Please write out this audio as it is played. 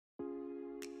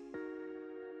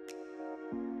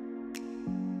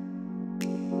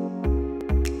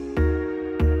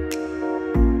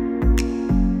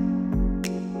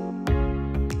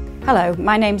Hello,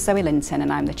 my name's Zoe Linton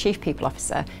and I'm the Chief People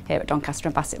Officer here at Doncaster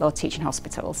and Bassetlaw Teaching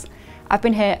Hospitals. I've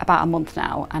been here about a month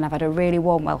now and I've had a really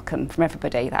warm welcome from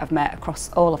everybody that I've met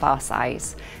across all of our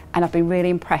sites, and I've been really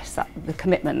impressed that the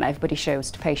commitment that everybody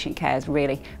shows to patient care has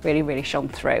really shone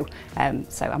through.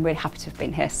 So I'm really happy to have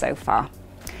been here so far.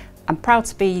 I'm proud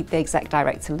to be the Exec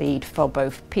Director Lead for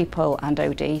both People and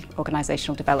OD,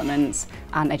 Organisational Development,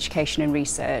 and Education and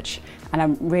Research, and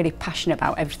I'm really passionate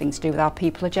about everything to do with our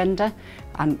people agenda,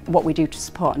 and what we do to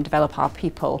support and develop our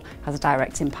people has a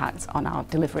direct impact on our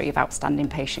delivery of outstanding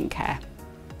patient care.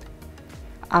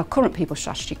 Our current people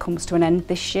strategy comes to an end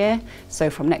this year, so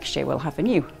from next year we'll have a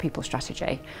new people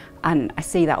strategy, and I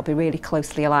see that will be really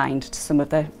closely aligned to some of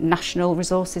the national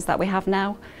resources that we have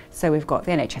now. So we've got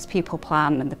the NHS People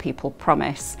Plan and the People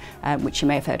Promise, which you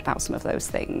may have heard about some of those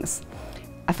things.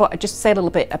 I thought I'd just say a little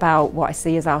bit about what I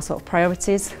see as our sort of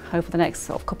priorities over the next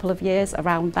sort of couple of years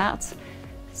around that.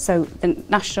 So the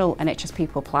National NHS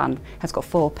People Plan has got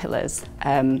 4 pillars.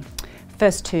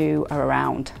 First 2 are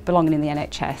around belonging in the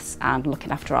NHS and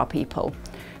looking after our people.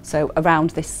 So around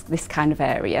this kind of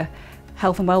area,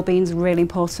 health and wellbeing is really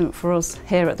important for us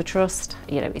here at the Trust.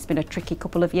 You know, it's been a tricky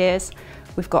couple of years.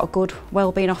 We've got a good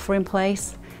wellbeing offer in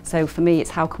place. So for me, it's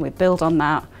how can we build on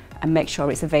that and make sure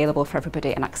it's available for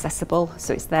everybody and accessible,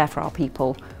 so it's there for our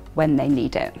people when they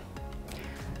need it.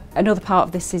 Another part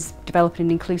of this is developing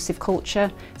an inclusive culture,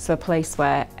 so a place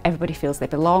where everybody feels they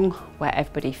belong, where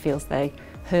everybody feels they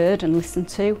heard and listened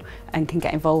to and can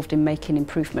get involved in making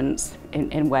improvements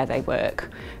in where they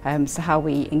work. So how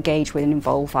we engage with and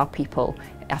involve our people,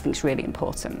 I think, is really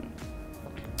important.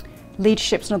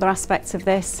 Leadership's another aspect of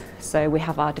this, so we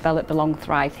have our Develop, Belong,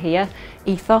 Thrive Here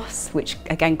ethos, which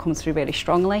again comes through really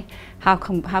strongly. How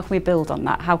can we build on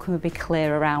that? How can we be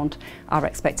clear around our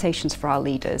expectations for our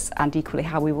leaders, and equally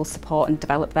how we will support and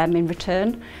develop them in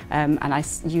return? And I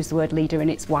use the word leader in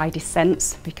its widest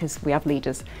sense, because we have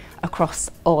leaders across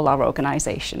all our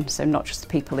organisation, so not just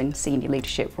people in senior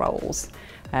leadership roles.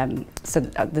 So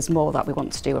there's more that we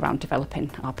want to do around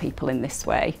developing our people in this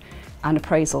way. And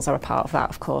appraisals are a part of that,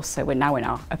 of course, so we're now in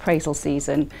our appraisal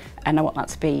season, and I want that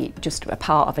to be just a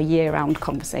part of a year-round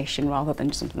conversation rather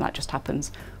than something that just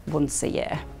happens once a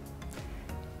year.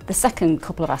 The second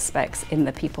couple of aspects in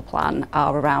the People Plan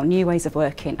are around new ways of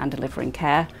working and delivering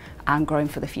care and growing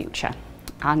for the future.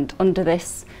 And under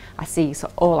this, I see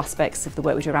sort of all aspects of the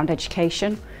work we do around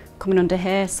education coming under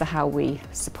here, so how we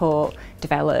support,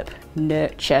 develop,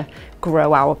 nurture,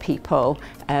 grow our people,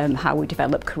 how we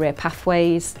develop career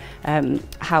pathways,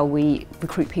 how we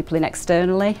recruit people in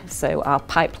externally, so our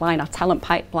pipeline, our talent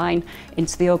pipeline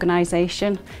into the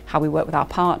organisation, how we work with our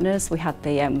partners. We had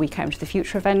the Weekend to the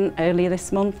Future event earlier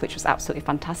this month, which was absolutely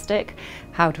fantastic.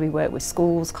 How do we work with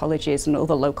schools, colleges and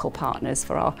other local partners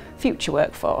for our future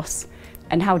workforce?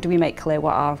 And how do we make clear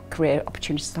what our career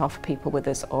opportunities are for people with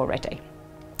us already?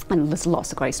 And there's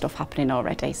lots of great stuff happening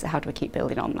already, so how do we keep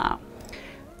building on that?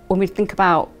 When we think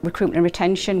about recruitment and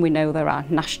retention, we know there are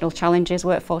national challenges,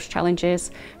 workforce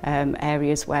challenges,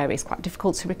 areas where it's quite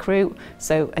difficult to recruit.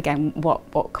 So again, what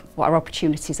are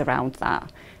opportunities around that?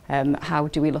 How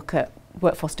do we look at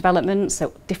workforce development,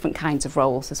 so different kinds of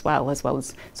roles as well as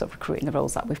sort of recruiting the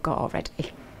roles that we've got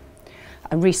already.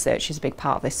 And research is a big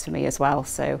part of this for me as well.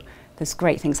 So there's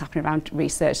great things happening around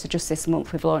research. So just this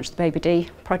month we've launched the Baby D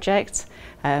project,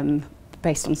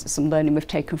 based on some learning we've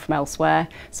taken from elsewhere.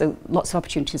 So lots of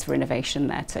opportunities for innovation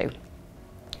there too.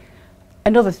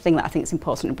 Another thing that I think is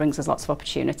important and brings us lots of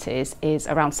opportunities is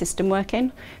around system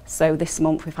working. So this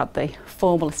month we've had the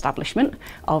formal establishment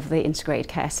of the integrated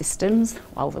care systems.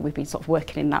 Well, we've been sort of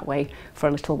working in that way for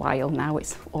a little while now,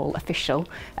 it's all official.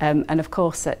 And of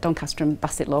course at Doncaster and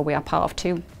Bassetlaw we are part of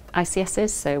 2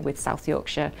 ICSs, so with South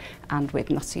Yorkshire and with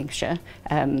Nottinghamshire.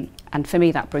 And for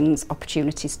me that brings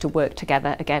opportunities to work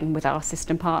together again with our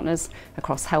system partners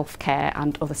across healthcare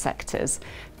and other sectors.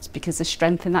 It's because there's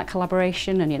strength in that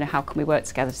collaboration, and how can we work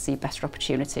together to see better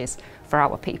opportunities for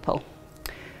our people.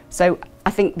 So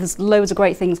I think there's loads of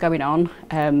great things going on,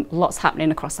 lots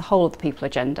happening across the whole of the people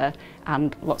agenda,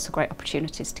 and lots of great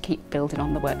opportunities to keep building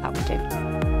on the work that we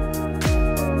do.